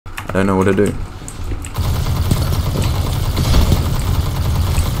I don't know what to do.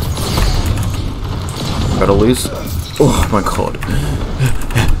 Gotta lose. Oh my god.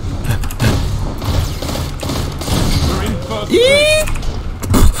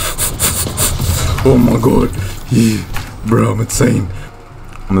 Oh my god. Yeah. Bro, I'm insane.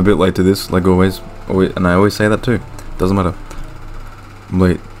 I'm a bit late to this, like always. And I always say that too. Doesn't matter. I'm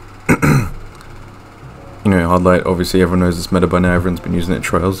late. You know, hard light, obviously everyone knows this meta by now. Everyone's been using it at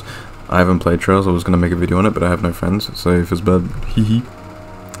Trials. I haven't played Trials. I was going to make a video on it, but I have no friends. So if it's bad, hee.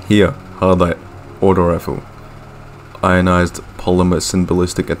 Here, hard light. Auto rifle. Ionized polymer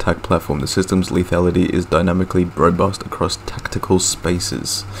ballistic attack platform. The system's lethality is dynamically robust across tactical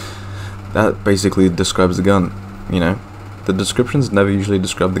spaces. That basically describes the gun, you know. The descriptions never usually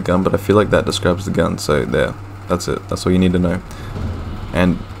describe the gun, but I feel like that describes the gun, so there. That's it. That's all you need to know.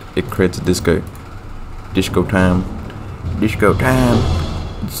 And it creates a disco. Disco time. Disco time.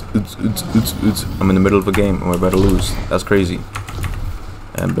 I'm in the middle of a game. I'm about to lose. That's crazy.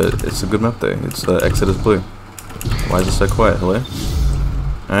 But it's a good map though. It's Exodus Blue. Why is it so quiet? Hello?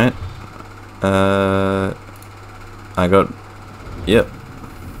 Alright. I got... Yep.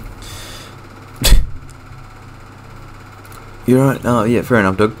 You're right. Oh yeah, fair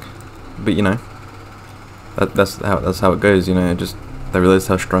enough, Doug. But you know, that's how it goes. You know, they realized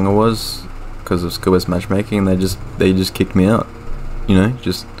how strong I was because of skill-based matchmaking, and they just kicked me out. You know,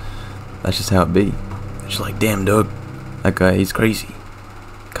 that's just how it be. It's like, damn, Doug, that guy, he's crazy.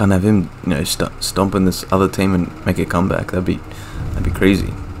 Can't have him, you know, stomping this other team and make a comeback. That'd be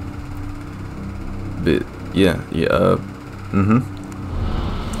crazy. But yeah.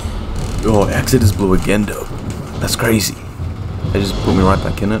 Oh, Exodus Blue again, Doug. That's crazy. They just put me right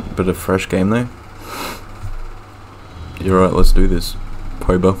back in it, but a fresh game though. You're right, let's do this.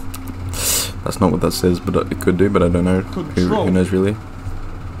 Poba. That's not what that says, but it could do, but I don't know. Who knows really?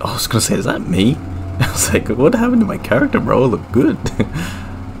 Oh, I was gonna say, is that me? I was like, what happened to my character, bro? I look good.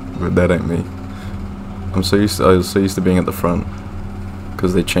 But that ain't me. I was so used to being at the front.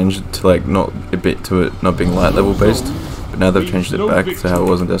 Because they changed it to like not being light level based. But now they've changed it back to how it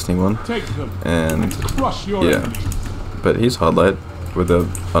was in Destiny 1. And yeah. But here's hard light with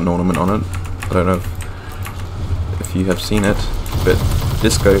an ornament on it. I don't know if you have seen it, but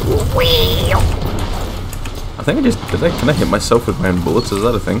disco. I think can I hit myself with my own bullets? Is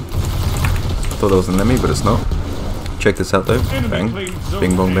that a thing? I thought that was an enemy, but it's not. Check this out though. Bang,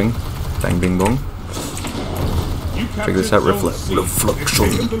 bing bong bing, bang bing bong. Check this out.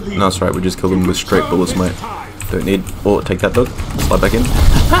 Reflection. No, that's right. We just killed him with straight bullets, mate. Don't need. Oh, take that, dog. Slide back in.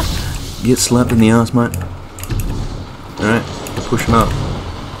 Get slapped in the ass, mate. Alright, we're pushing up.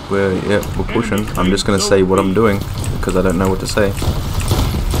 We're pushing. I'm just gonna say what I'm doing because I don't know what to say.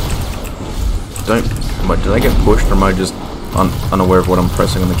 Did I get pushed or am I just unaware of what I'm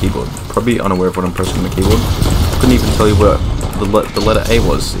pressing on the keyboard? Probably unaware of what I'm pressing on the keyboard. Couldn't even tell you where the letter A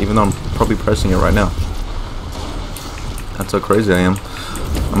was, even though I'm probably pressing it right now. That's how crazy I am.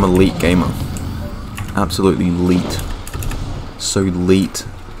 I'm an elite gamer. Absolutely elite. So elite.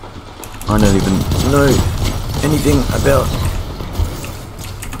 I don't even know anything about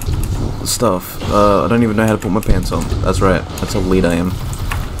stuff. I don't even know how to put my pants on. That's right. That's how elite I am.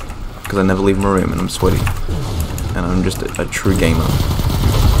 Because I never leave my room and I'm sweaty. And I'm just a true gamer.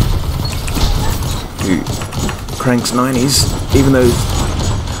 Who cranks 90s. Even though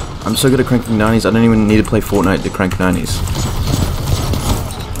I'm so good at cranking 90s, I don't even need to play Fortnite to crank 90s.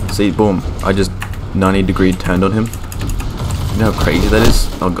 See, boom. I just 90-degree turned on him. You know how crazy that is?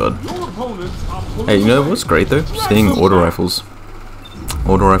 Oh god. Hey, you know what's great though? Seeing auto rifles.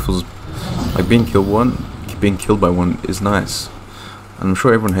 Auto rifles, like being killed by one is nice. And I'm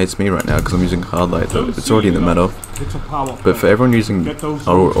sure everyone hates me right now because I'm using hard light, though it's already in the meta. But for everyone using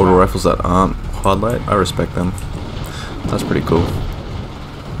auto rifles that aren't hard light, I respect them. That's pretty cool.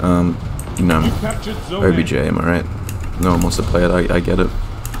 You know, OBJ, am I right? No one wants to play it, I get it.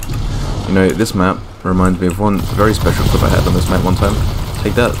 You know, this map reminds me of one very special clip I had on this map one time.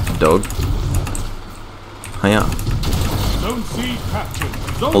 Take that, dog. Hiya.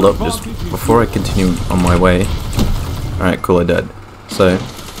 Hold up, just before I continue on my way. Alright, cool, I died. So,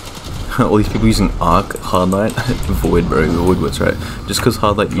 all these people using Arc, Hardlight, Void, bro, Void was right. Just because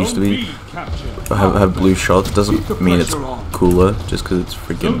Hardlight used to be have blue shots doesn't mean it's cooler. Just because it's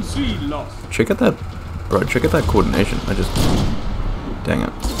freaking. Check out that, bro. Check out that coordination. Dang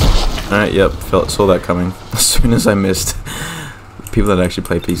it. Alright, yep, saw that coming. As soon as I missed, people that actually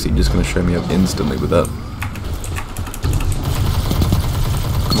play PC just gonna show me up instantly with that.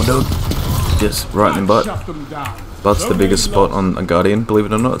 Come on, dog. Just right in the butt. Butt's the biggest spot on a Guardian, believe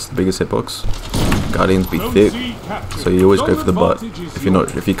it or not. It's the biggest hitbox. Guardians be thick. So you always go for the butt.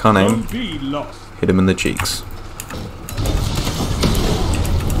 If you can't aim, hit him in the cheeks.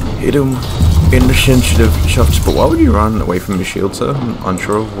 Hit him in the sensitive shafts. But why would you run away from your shield, sir? I'm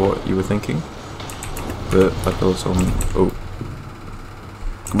unsure of what you were thinking. But I thought someone. Oh.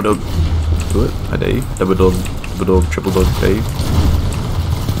 Double dog. Do it. I dare you. Double dog, triple dog, dare you.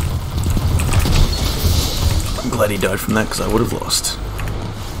 I'm glad he died from that because I would have lost.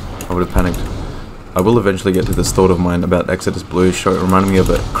 I would have panicked. I will eventually get to this thought of mine about Exodus Blue show. It reminded me of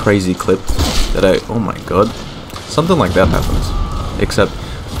a crazy clip that oh my god. Something like that happens. Except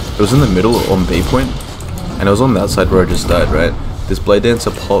it was in the middle on B point, and it was on that side where I just died, right? This Blade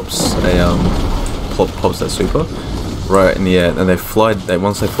Dancer pops pops that super right in the air, and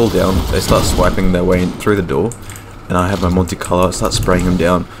once they fall down, they start swiping their way in through the door, and I have my Monte Carlo, I start spraying him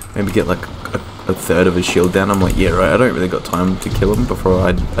down, maybe get like a third of his shield down. I'm like, yeah, right, I don't really got time to kill him before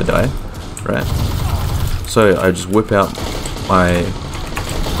I die, right? So I just whip out my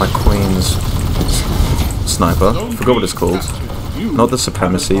Queen's sniper, forgot what it's called. Not the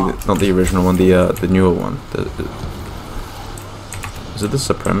Supremacy, not the original one, the newer one. Is it the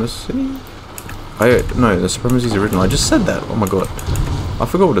Supremacy? No, the Supremacy is original. I just said that. Oh my god, I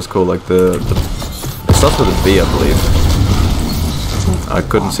forgot what it's called. Like it starts with a B, I believe. I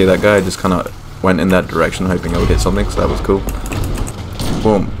couldn't see that guy. I just kind of went in that direction, hoping I would hit something. So that was cool.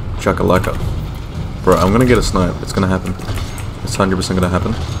 Boom, chakalaka. Bro, I'm gonna get a snipe. It's gonna happen. It's 100% gonna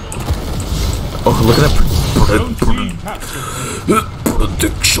happen. Oh, look at that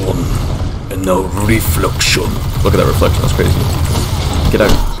prediction and now reflection. Look at that reflection, that's crazy. Get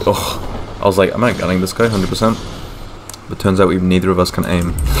out. Oh, I was like, am I gunning this guy 100%? But turns out neither of us can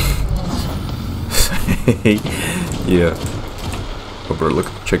aim. Yeah. Oh bro, look,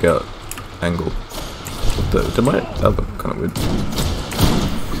 check out angle. That looked kind of weird.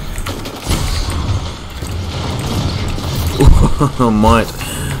 Might.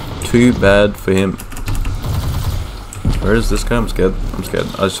 Too bad for him. Where is this guy? I'm scared. I'm scared.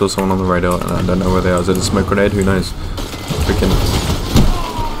 I saw someone on the radar and I don't know where they are. Is it a smoke grenade? Who knows? Freaking.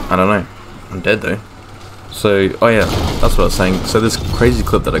 I don't know. I'm dead though. So, oh yeah, that's what I was saying. So this crazy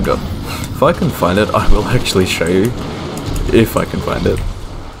clip that I got. If I can find it, I will actually show you. If I can find it.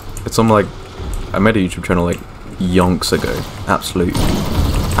 It's on like, I made a YouTube channel like yonks ago. Absolute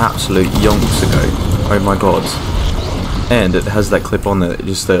yonks ago. Oh my god. And it has that clip on there,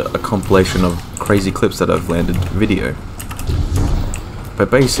 just a compilation of crazy clips that I've landed video.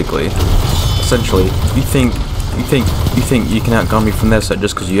 But basically, essentially, you think you can outgun me from there, so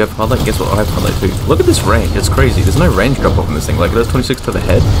just because you have highlight, guess what, I have highlight too. Look at this range, it's crazy. There's no range drop off in this thing. Like, there's 26 to the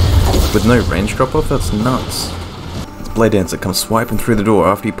head with no range drop off. That's nuts. It's Blade Dancer comes swiping through the door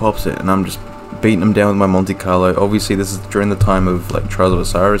after he pops it, and I'm just beating him down with my Monte Carlo. Obviously, this is during the time of like Trials of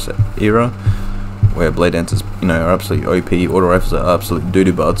Osiris era, where Blade Dancers, you know, are absolutely OP, auto rifles are absolute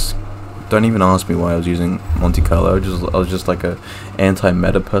doo-doo butts. Don't even ask me why I was using Monte Carlo. I was just like a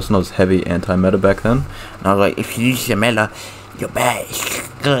anti-meta person. I was heavy anti-meta back then. And I was like, if you use the meta, you're bad.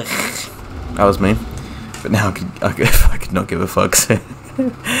 That was me. But now I could not give a fuck. So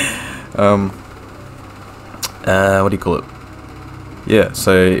what do you call it? Yeah,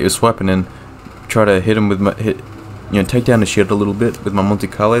 so it was swiping in, try to hit him with my take down the shield a little bit with my Monte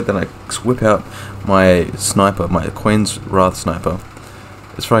Carlo, then I whip out my sniper, my Queen's Wrath sniper.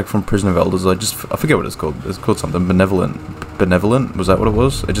 It's like from Prison of Elders. I forget what it's called. It's called something benevolent. Was that what it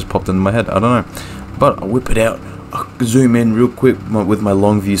was? It just popped into my head. I don't know. But I whip it out. I zoom in real quick with my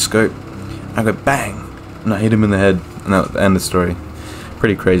long view scope. I go bang, and I hit him in the head, and that end the story.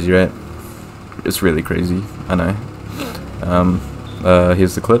 Pretty crazy, right? It's really crazy. I know.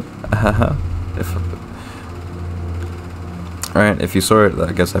 Here's the clip. Alright, if you saw it,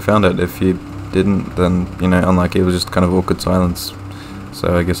 I guess I found it. If you didn't, then, you know, unlucky. It was just kind of awkward silence.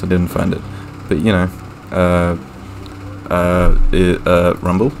 So I guess I didn't find it. But, you know,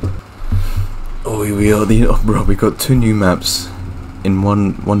 Rumble. Oh, here we are. Bro, we got 2 new maps in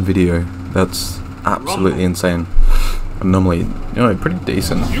one video. That's absolutely insane. Normally, you know, pretty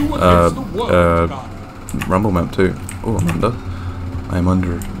decent. Rumble map too. Oh, I'm under. I'm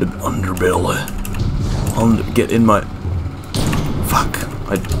under the underbelly. Get in my. Fuck!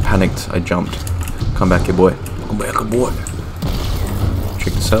 I panicked. I jumped. Come back here, boy. Come back here, boy.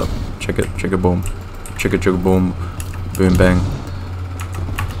 Check this out. Check it. Check it. Boom. Check it. Check it. Boom. Boom. Bang.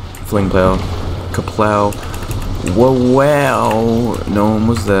 Fling plow. Kaplow. Whoa! Wow! No one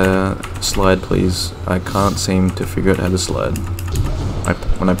was there. Slide, please. I can't seem to figure out how to slide.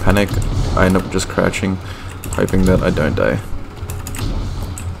 When I panic, I end up just crouching, hoping that I don't die.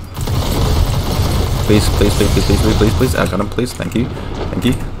 Please, please, please, please, please, please, please, please. I got him, please. Thank you. Thank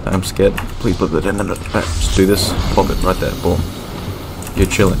you. I'm scared. Please, no, just do this. Pop it right there. Boom. You're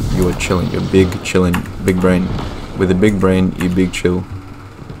chilling. You are chilling. You're big chilling. Big brain. With a big brain, you big chill.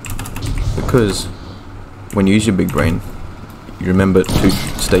 Because when you use your big brain, you remember to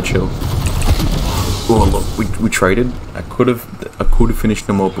stay chill. Oh look, we traded. I could have finished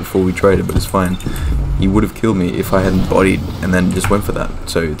him off before we traded, but it's fine. He would have killed me if I hadn't bodied and then just went for that.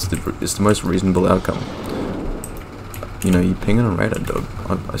 So it's the most reasonable outcome. You know, you ping on a radar, dog.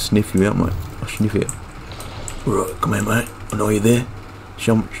 I sniff you out, mate. I sniff you out. Right, come here, mate. I know you're there.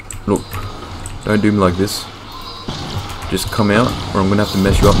 Look, don't do me like this. Just come out, or I'm gonna have to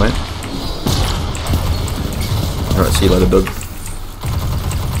mess you up, mate. Alright, see you later, dog.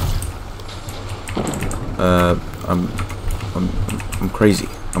 I'm crazy.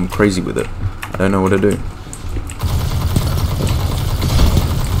 I'm crazy with it. I don't know what to do.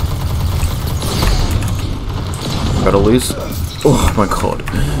 Gotta lose. Oh my god.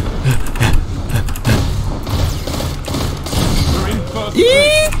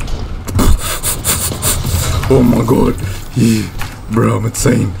 Oh my god. Yeah. Bro, I'm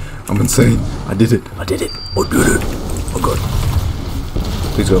insane. I'm insane. I did it. I did it. I did it. Oh god.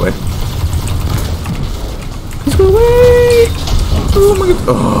 Please go away. Please go away. Oh my god.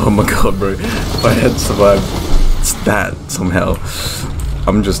 Oh my god, bro. If I had survived that somehow,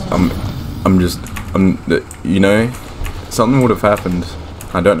 you know, something would have happened.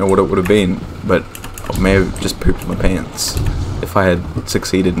 I don't know what it would have been, but I may have just pooped my pants if I had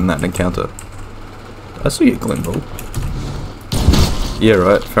succeeded in that encounter. I saw you, Glenville. Yeah,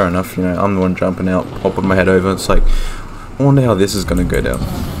 right, fair enough, you know, I'm the one jumping out, popping my head over. It's like, I wonder how this is gonna go down.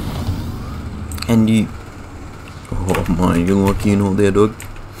 And you... Oh my, you're lucky and all there, dog.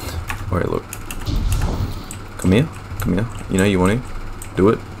 Alright, look. Come here, come here. You know you want to. Do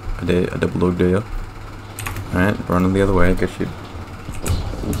it. I double dog dare you. Alright, running the other way, I guess you...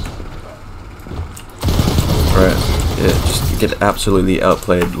 Alright, yeah, just get absolutely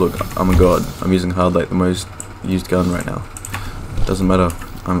outplayed. Look, I'm a god. I'm using hard like the most used gun right now. Doesn't matter.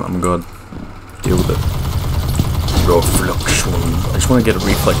 I'm a god. Deal with it. Reflection. I just want to get a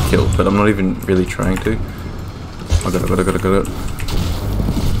reflect kill, but I'm not even really trying to. I got it.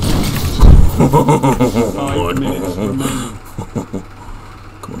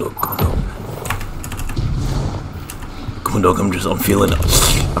 Come on, dog. Come on, dog. I'm feeling it.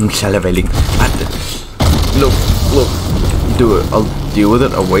 I'm salivating. Look. Do it. I'll deal with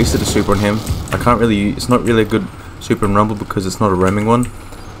it. I wasted a super on him. I can't really. It's not really a good super in Rumble because it's not a roaming one.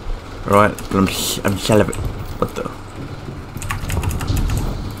 Alright, but I'm salivating. What the?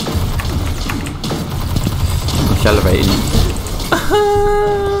 I'm salivating.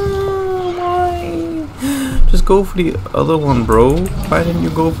 Why? Just go for the other one, bro. Why didn't you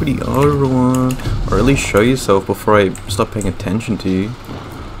go for the other one? Or at least show yourself before I stop paying attention to you.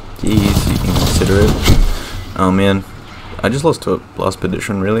 Jeez, you can consider it. Oh man. I just lost to a blast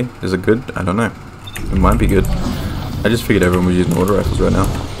petition, really? Is it good? I don't know. It might be good. I just figured everyone was using auto rifles right now.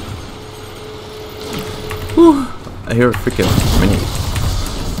 Whew. I hear a freaking mini.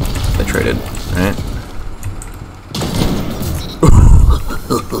 They traded, right?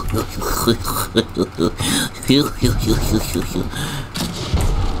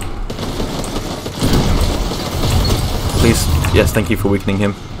 Please, yes, thank you for weakening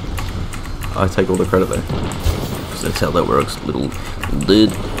him. I take all the credit though. Because that's how that works, little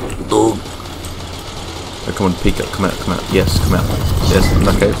dude. Dog. Oh, come on, Pika, come out. Yes, come out. Yes,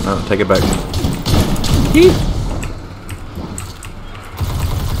 okay, no, take it back.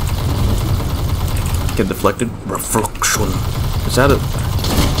 Get deflected. Reflection. Is that it?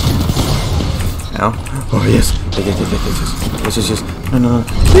 Ow. Oh, yes. Yes. No.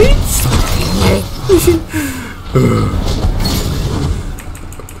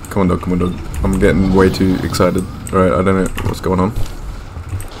 Come on, dog. I'm getting way too excited. Alright, I don't know what's going on.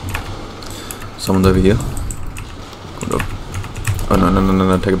 Someone's over here. Hold up. Oh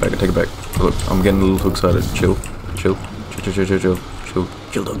no, take it back. Look, I'm getting a little too excited. Chill, dog.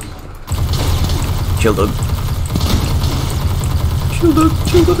 Chill, dog.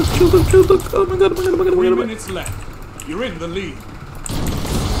 Oh my god. 3 minutes left. You're in the lead.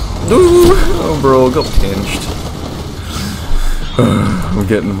 Oh bro, got pinched. I'm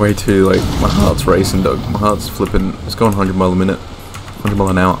getting way too, like, my heart's racing, dog. My heart's flipping. It's going 100 mile a minute. 100 mile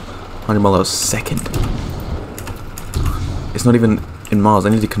an hour. 100 mile a second. It's not even in miles. I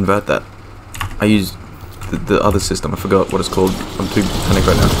need to convert that. I use the other system. I forgot what it's called. I'm too panicked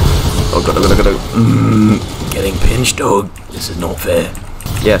right now. Oh god, I gotta. Getting pinched, dog. This is not fair.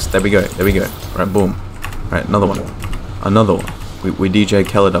 Yes, there we go. Right, boom. Right, another one. We DJ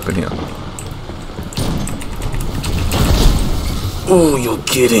Khaled up in here. Oh, you're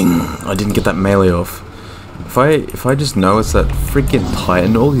kidding. I didn't get that melee off. If I just know it's that freaking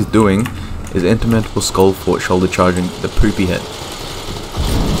Titan, all he's doing is intermandible skull fort shoulder charging the poopy head.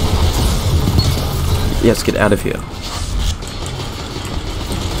 Yes, get out of here.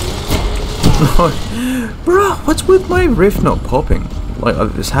 Bro, what's with my rift not popping? Like,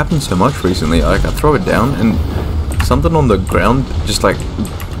 this happened so much recently. Like, I throw it down and something on the ground just like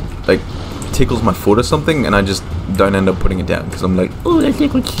tickles my foot or something, and I just don't end up putting it down because I'm like, oh, that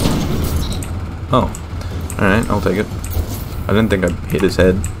tickles. Oh, alright, I'll take it. I didn't think I hit his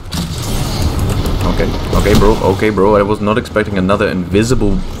head. Okay, bro. I was not expecting another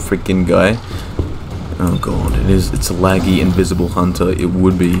invisible freaking guy. Oh god, it's a laggy invisible hunter. It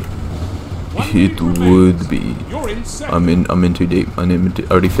would be. It would be. I'm in too deep. I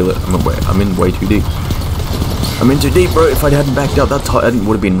already feel it. I'm in way too deep. I'm in too deep, bro. If I hadn't backed up, that Titan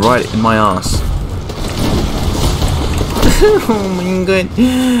would have been right in my ass. Oh my god.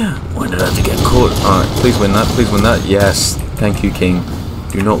 Why did I have to get caught? Alright, please win that. Please win that. Yes. Thank you, King.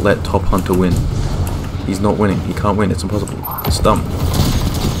 Do not let Top Hunter win. He's not winning. He can't win. It's impossible. It's dumb.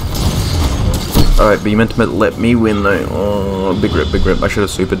 Alright, but you meant to let me win though. Oh, big rip. I should have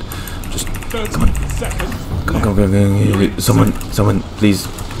supered. Just, come on. Go. Someone, please.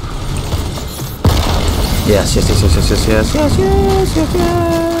 Yes.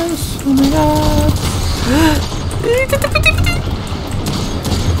 Oh my god.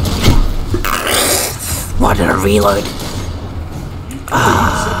 What a reload.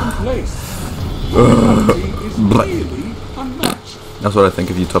 That's what I think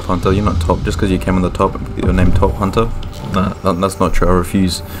of you, Top Hunter. You're not top just because you came on the top. Your name Top Hunter. Nah, that's not true. I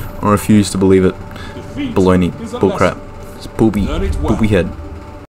refuse to believe it. Baloney. Bullcrap. It's poopy head.